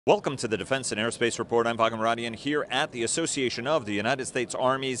Welcome to the Defense and Aerospace Report. I'm Vago Muradian here at the Association of the United States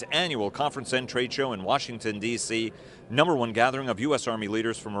Army's annual conference and trade show in Washington, D.C. #1 gathering of U.S. Army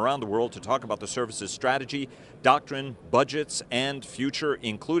leaders from around the world to talk about the service's strategy, doctrine, budgets, and future,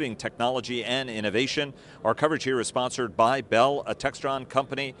 including technology and innovation. Our coverage here is sponsored by Bell, a Textron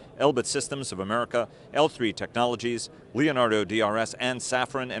Company, Elbit Systems of America, L3 Technologies, Leonardo DRS, and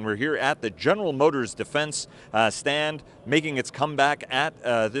Safran. And we're here at the General Motors Defense stand, making its comeback at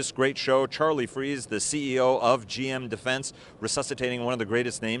this great show. Charlie Freese, the CEO of GM Defense, resuscitating one of the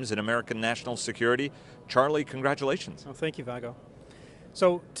greatest names in American national security. Charlie, congratulations. Oh, thank you, Vago.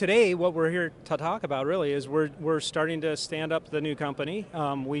 So today, what we're here to talk about really is we're starting to stand up the new company.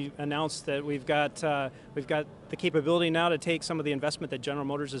 We announced that we've got the capability now to take some of the investment that General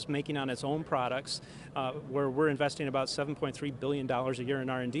Motors is making on its own products, where we're investing about $7.3 billion a year in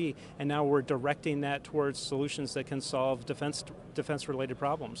R&D, and now we're directing that towards solutions that can solve defense-related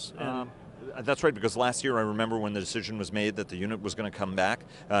problems. That's right, because last year I remember when the decision was made that the unit was going to come back,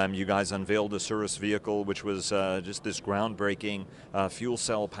 you guys unveiled a Cirrus vehicle, which was just this groundbreaking fuel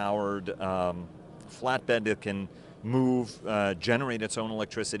cell powered flatbed that can move, generate its own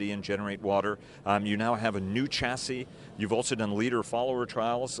electricity and generate water. You now have a new chassis. You've also done leader-follower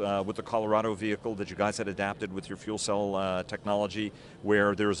trials with the Colorado vehicle that you guys had adapted with your fuel cell technology,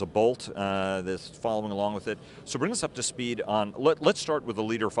 where there's a bolt that's following along with it. So bring us up to speed on, let's start with the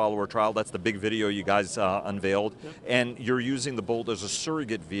leader-follower trial. That's the big video you guys unveiled. Yep. And you're using the bolt as a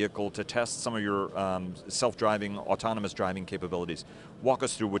surrogate vehicle to test some of your self-driving, autonomous driving capabilities. Walk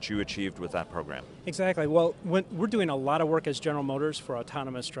us through what you achieved with that program. Exactly. Well, we're doing a lot of work as General Motors for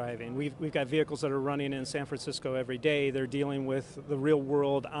autonomous driving. We've got vehicles that are running in San Francisco every day. They're dealing with the real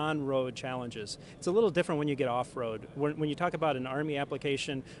world on-road challenges. It's a little different when you get off-road. When you talk about an Army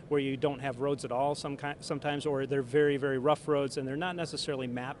application where you don't have roads at all sometimes, or they're very, very rough roads and they're not necessarily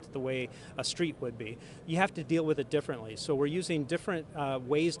mapped the way a street would be, you have to deal with it differently. So we're using different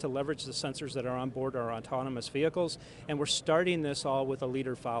ways to leverage the sensors that are on board our autonomous vehicles, and we're starting this all with a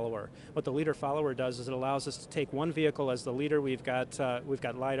leader-follower. What the leader-follower does is it allows us to take one vehicle as the leader. We've got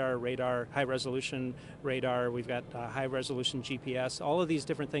LiDAR, radar, high-resolution radar, we've got high-resolution GPS, all of these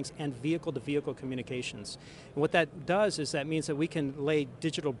different things, and vehicle-to-vehicle communications. And what that does is that means that we can lay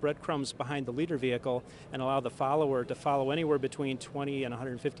digital breadcrumbs behind the leader vehicle and allow the follower to follow anywhere between 20 and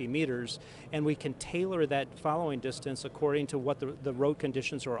 150 meters, and we can tailor that following distance according to what the road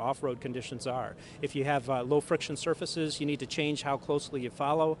conditions or off-road conditions are. If you have low-friction surfaces, you need to change how closely you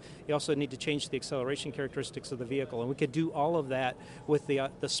follow. You also need to change the acceleration characteristics of the vehicle, and we could do all of that with the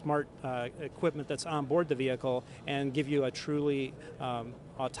smart equipment that's on board the vehicle and give you a truly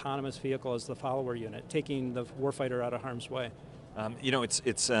autonomous vehicle as the follower unit, taking the warfighter out of harm's way. You know,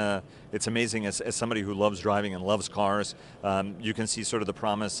 it's amazing as somebody who loves driving and loves cars, you can see sort of the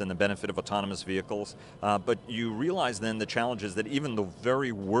promise and the benefit of autonomous vehicles, but you realize then the challenges that even the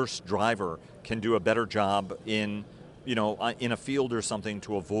very worst driver can do a better job in a field or something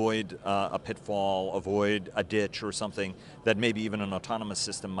to avoid a pitfall, avoid a ditch or something that maybe even an autonomous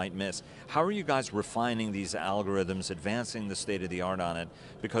system might miss. How are you guys refining these algorithms, advancing the state of the art on it?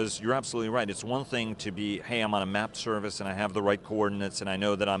 Because you're absolutely right, it's one thing to be, hey, I'm on a mapped service and I have the right coordinates and I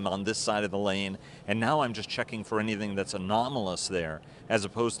know that I'm on this side of the lane, and now I'm just checking for anything that's anomalous there, as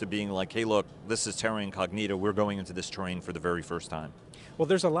opposed to being like, hey look, this is terra incognita, we're going into this terrain for the very first time. Well,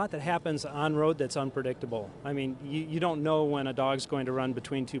 there's a lot that happens on road that's unpredictable. I mean, you don't know when a dog's going to run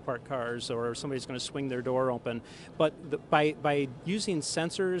between two parked cars or somebody's going to swing their door open. But by using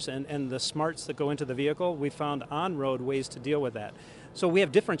sensors and the smarts that go into the vehicle, we found on-road ways to deal with that. So we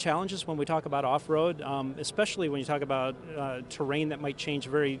have different challenges when we talk about off-road, especially when you talk about terrain that might change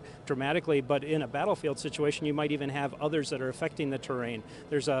very dramatically, but in a battlefield situation you might even have others that are affecting the terrain.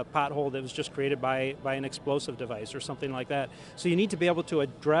 There's a pothole that was just created by an explosive device or something like that. So you need to be able to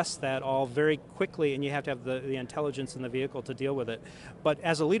address that all very quickly, and you have to have the intelligence in the vehicle to deal with it. But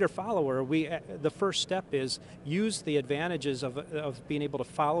as a leader-follower, the first step is use the advantages of being able to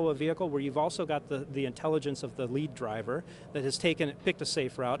follow a vehicle where you've also got the intelligence of the lead driver that has picked a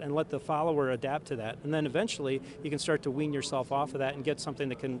safe route and let the follower adapt to that. And then eventually you can start to wean yourself off of that and get something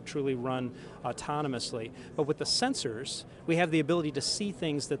that can truly run autonomously. But with the sensors, we have the ability to see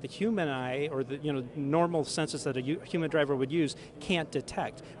things that the human eye or the normal senses that a human driver would use can't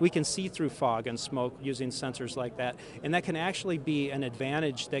detect. We can see through fog and smoke using sensors like that, and that can actually be an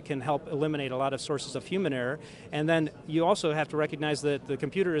advantage that can help eliminate a lot of sources of human error. And then you also have to recognize that the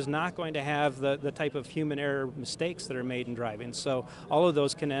computer is not going to have the type of human error mistakes that are made in driving. So all of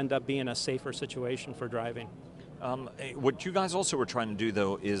those can end up being a safer situation for driving. What you guys also were trying to do,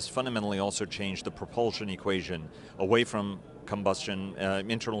 though, is fundamentally also change the propulsion equation away from combustion,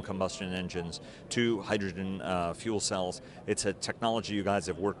 internal combustion engines to hydrogen fuel cells. It's a technology you guys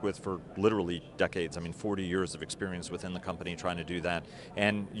have worked with for literally decades. I mean, 40 years of experience within the company trying to do that.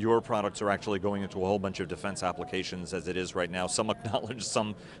 And your products are actually going into a whole bunch of defense applications as it is right now. Some acknowledged,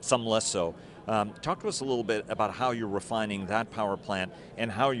 some less so. Talk to us a little bit about how you're refining that power plant and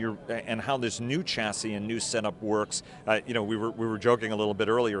how this new chassis and new setup works. We were joking a little bit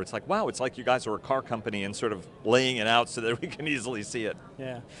earlier. It's like, wow, it's like you guys are a car company and sort of laying it out so that we can easily see it.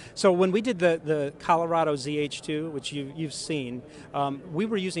 Yeah. So when we did the Colorado ZH2, which you've seen, we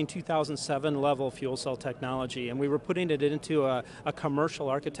were using 2007 level fuel cell technology, and we were putting it into a commercial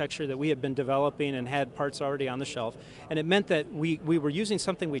architecture that we had been developing and had parts already on the shelf. And it meant that we were using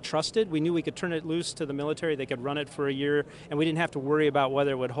something we trusted. We knew we could turn it loose to the military. They could run it for a year, and we didn't have to worry about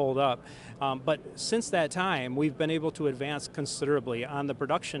whether it would hold up. But since that time, we've been able to advance considerably on the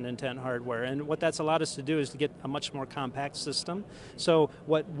production intent hardware. And what that's allowed us to do is to get a much more compact system. So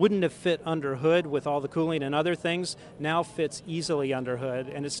what wouldn't have fit under hood with all the cooling and other things now fits easily under hood,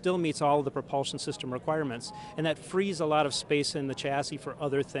 and it still meets all of the propulsion system requirements. And that frees a lot of space in the chassis for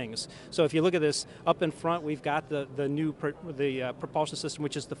other things. So if you look at this up in front, we've got the new propulsion system,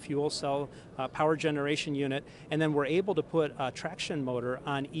 which is the fuel cell power generation unit, and then we're able to put a traction motor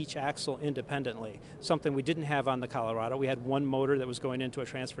on each axle independently, something we didn't have on the Colorado. We had one motor that was going into a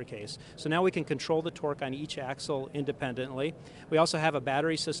transfer case. So now we can control the torque on each axle independently. We also have a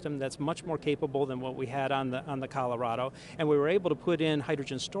battery system that's much more capable than what we had on the Colorado, and we were able to put in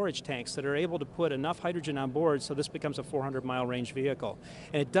hydrogen storage tanks that are able to put enough hydrogen on board so this becomes a 400-mile range vehicle.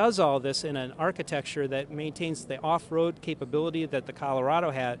 And it does all this in an architecture that maintains the off-road capability that the Colorado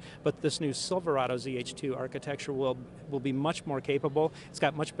had, but this new Silverado ZH2 architecture will be much more capable. It's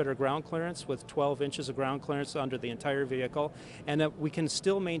got much better ground clearance with 12 inches of ground clearance under the entire vehicle, and we can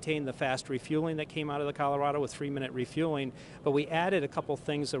still maintain the fast refueling that came out of the Colorado with 3-minute refueling, but we added a couple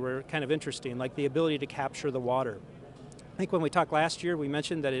things that were kind of interesting, like the ability to capture the water. I think when we talked last year, we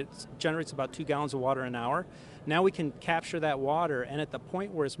mentioned that it generates about 2 gallons of water an hour. Now we can capture that water, and at the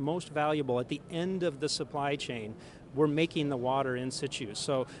point where it's most valuable, at the end of the supply chain, we're making the water in situ.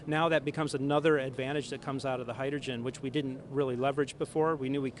 So now that becomes another advantage that comes out of the hydrogen, which we didn't really leverage before. We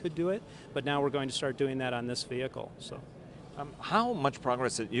knew we could do it, but now we're going to start doing that on this vehicle. So, how much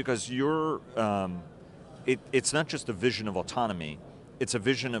progress, because it's not just a vision of autonomy, it's a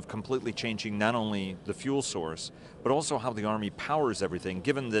vision of completely changing not only the fuel source, but also how the Army powers everything,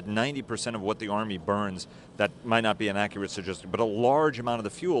 given that 90% of what the Army burns, that might not be an accurate suggestion, but a large amount of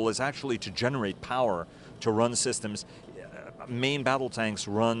the fuel is actually to generate power to run systems. Main battle tanks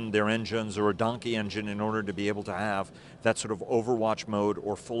run their engines or a donkey engine in order to be able to have that sort of overwatch mode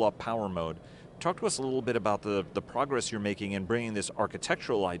or full up power mode. Talk to us a little bit about the progress you're making in bringing this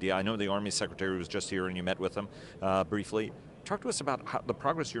architectural idea. I know the Army Secretary was just here and you met with him briefly. Talk to us about the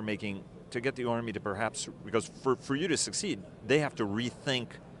progress you're making to get the Army to perhaps, because for you to succeed, they have to rethink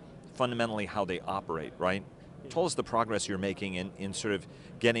fundamentally how they operate, right? Tell us the progress you're making in sort of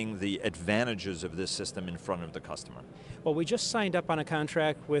getting the advantages of this system in front of the customer. Well, we just signed up on a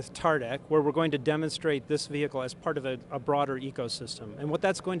contract with TARDEC where we're going to demonstrate this vehicle as part of a broader ecosystem. And what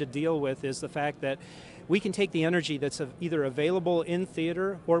that's going to deal with is the fact that we can take the energy that's either available in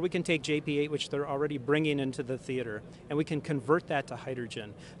theater, or we can take JP8, which they're already bringing into the theater, and we can convert that to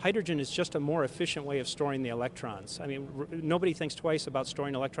hydrogen. Hydrogen is just a more efficient way of storing the electrons. I mean, nobody thinks twice about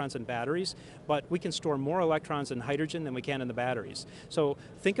storing electrons in batteries, but we can store more electrons in hydrogen than we can in the batteries. So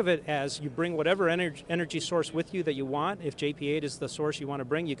think of it as you bring whatever energy source with you that you want. If JP8 is the source you want to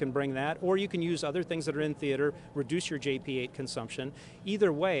bring, you can bring that, or you can use other things that are in theater, reduce your JP8 consumption.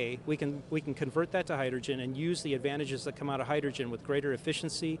 Either way, we can convert that to hydrogen and use the advantages that come out of hydrogen with greater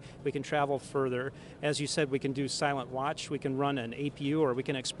efficiency. We can travel further. As you said, we can do silent watch. We can run an APU, or we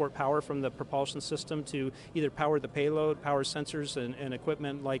can export power from the propulsion system to either power the payload, power sensors and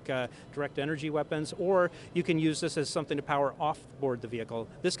equipment like direct energy weapons, or you can use this as something to power off board the vehicle.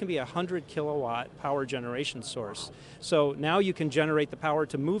 This can be a 100 kilowatt power generation source. So now you can generate the power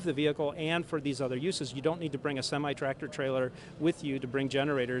to move the vehicle and for these other uses. You don't need to bring a semi-tractor trailer with you to bring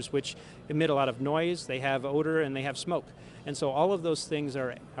generators, which emit a lot of noise, they have odor, and they have smoke. And so all of those things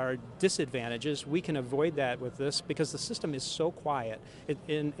are disadvantages. We can avoid that with this because the system is so quiet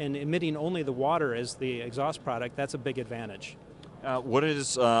and emitting only the water as the exhaust product. That's a big advantage. What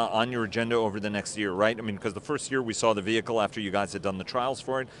is on your agenda over the next year, right? I mean, because the first year we saw the vehicle after you guys had done the trials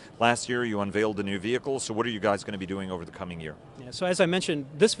for it. Last year you unveiled the new vehicle, so what are you guys going to be doing over the coming year? Yeah, so as I mentioned,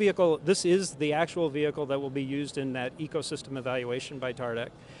 this is the actual vehicle that will be used in that ecosystem evaluation by TARDEC.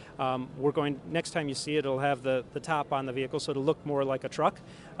 We're going, next time you see it, it'll have the top on the vehicle, so it'll look more like a truck.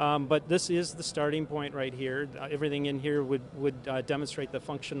 But this is the starting point right here. Everything in here would demonstrate the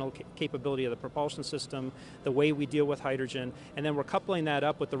functional capability of the propulsion system, the way we deal with hydrogen, and then we're coupling that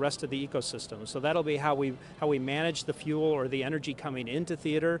up with the rest of the ecosystem. So that'll be how we manage the fuel or the energy coming into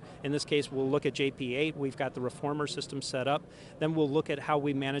theater. In this case, we'll look at JP8. We've got the reformer system set up. Then we'll look at how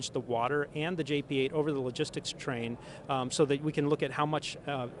we manage the water and the JP8 over the logistics train, so that we can look at how much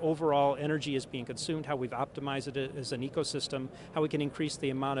overall energy is being consumed, how we've optimized it as an ecosystem, how we can increase the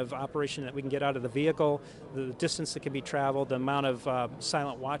amount of operation that we can get out of the vehicle, the distance that can be traveled, the amount of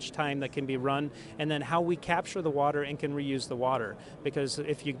silent watch time that can be run, and then how we capture the water and can reuse the water. Because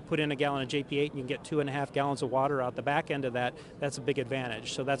if you put in a gallon of JP8 and you can get 2.5 gallons of water out the back end of that, that's a big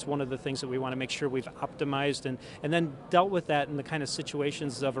advantage. So that's one of the things that we want to make sure we've optimized and then dealt with that in the kind of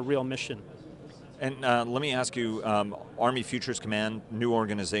situations of a real mission. And let me ask you, Army Futures Command, new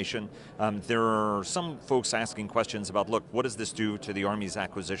organization. There are some folks asking questions about, look, what does this do to the Army's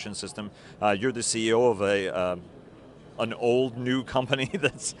acquisition system? You're the CEO of an old new company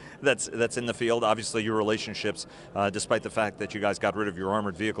that's in the field. Obviously your relationships, despite the fact that you guys got rid of your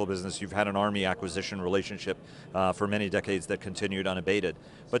armored vehicle business, you've had an Army acquisition relationship for many decades that continued unabated.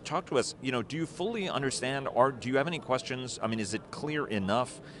 But talk to us, do you fully understand, or do you have any questions? I mean, is it clear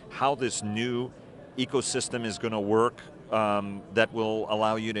enough how this new ecosystem is going to work that will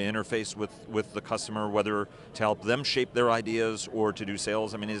allow you to interface with the customer, whether to help them shape their ideas or to do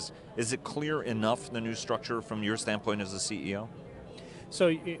sales? I mean, is it clear enough, the new structure, from your standpoint as the CEO?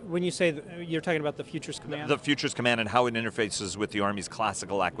 So when you say, you're talking about the Futures Command? The Futures Command and how it interfaces with the Army's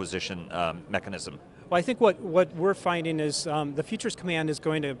classical acquisition mechanism. Well, I think what we're finding is the Futures Command is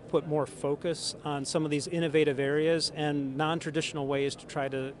going to put more focus on some of these innovative areas and non-traditional ways to try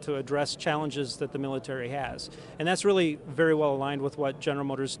to address challenges that the military has. And that's really very well aligned with what General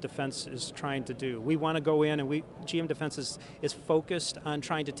Motors Defense is trying to do. We want to go in, and GM Defense is focused on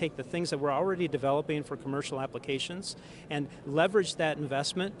trying to take the things that we're already developing for commercial applications and leverage that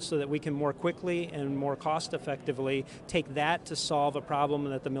investment so that we can more quickly and more cost effectively take that to solve a problem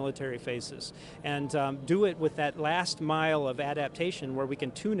that the military faces. And do it with that last mile of adaptation where we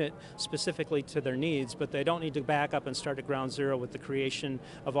can tune it specifically to their needs, but they don't need to back up and start at ground zero with the creation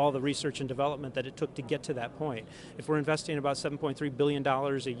of all the research and development that it took to get to that point. If we're investing about $7.3 billion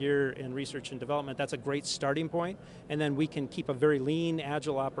a year in research and development, that's a great starting point, and then we can keep a very lean,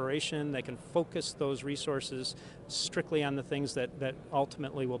 agile operation that can focus those resources strictly on the things that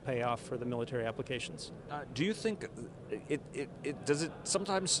ultimately will pay off for the military applications. Do you think,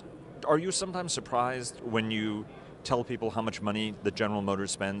 are you sometimes surprised when you tell people how much money that General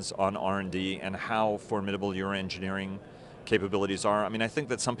Motors spends on R&D and how formidable your engineering capabilities are? I mean, I think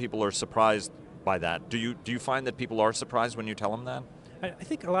that some people are surprised by that. Do you find that people are surprised when you tell them that? I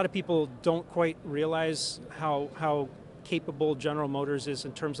think a lot of people don't quite realize how capable General Motors is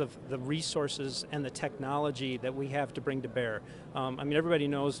in terms of the resources and the technology that we have to bring to bear. I mean, everybody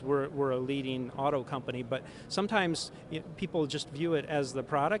knows we're a leading auto company, but sometimes people just view it as the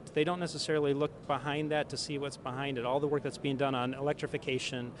product. They don't necessarily look behind that to see what's behind it. All the work that's being done on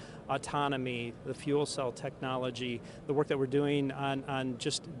electrification, autonomy, the fuel cell technology, the work that we're doing on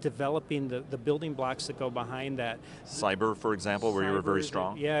just developing the building blocks that go behind that. Cyber, for example, where you were very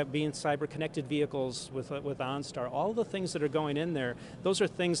strong? Yeah, being cyber connected vehicles with OnStar, all the things that are going in there, those are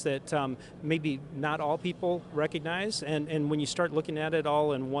things that maybe not all people recognize, and when you start looking at it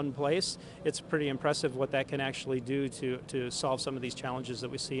all in one place, it's pretty impressive what that can actually do to solve some of these challenges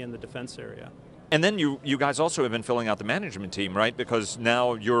that we see in the defense area. And then you guys also have been filling out the management team, right? Because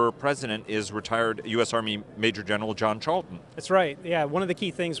now your president is retired U.S. Army Major General John Charlton. That's right, yeah. One of the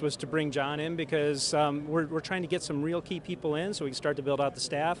key things was to bring John in because we're trying to get some real key people in so we can start to build out the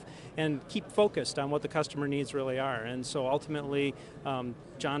staff and keep focused on what the customer needs really are. And so ultimately,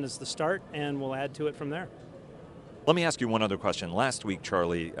 John is the start and we'll add to it from there. Let me ask you one other question. Last week,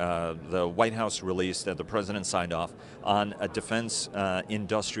 Charlie, the White House released, the president signed off on a defense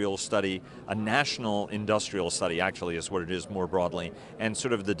industrial study, a national industrial study actually is what it is more broadly, and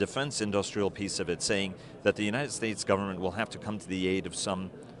sort of the defense industrial piece of it, saying that the United States government will have to come to the aid of some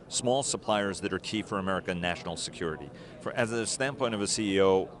small suppliers that are key for American national security. As a standpoint of a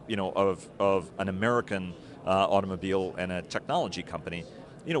CEO, of an American automobile and a technology company,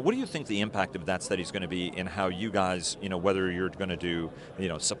 what do you think the impact of that study is going to be in how you guys, whether you're going to do,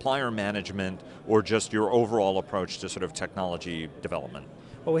 supplier management or just your overall approach to sort of technology development?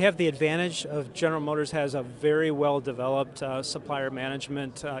 Well, we have the advantage of General Motors has a very well-developed supplier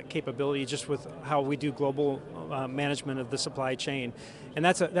management capability, just with how we do global management of the supply chain. And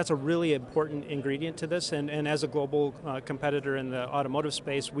that's a really important ingredient to this, and as a global competitor in the automotive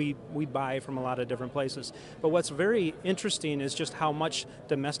space, we buy from a lot of different places. But what's very interesting is just how much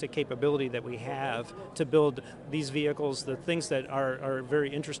domestic capability that we have to build these vehicles, the things that are very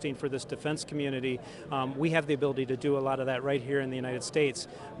interesting for this defense community. We have the ability to do a lot of that right here in the United States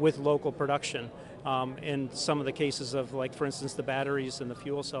with local production. In some of the cases of, like, for instance, the batteries and the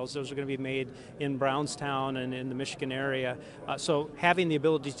fuel cells, those are going to be made in Brownstown and in the Michigan area. So having the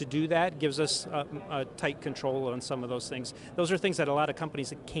ability to do that gives us a tight control on some of those things. Those are things that a lot of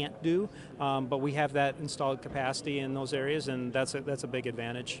companies can't do, but we have that installed capacity in those areas, and that's a big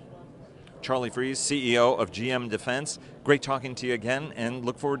advantage. Charlie Freese, CEO of GM Defense. Great talking to you again, and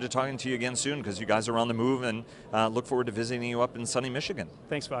look forward to talking to you again soon, because you guys are on the move, and look forward to visiting you up in sunny Michigan.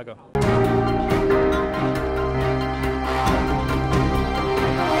 Thanks, Vago.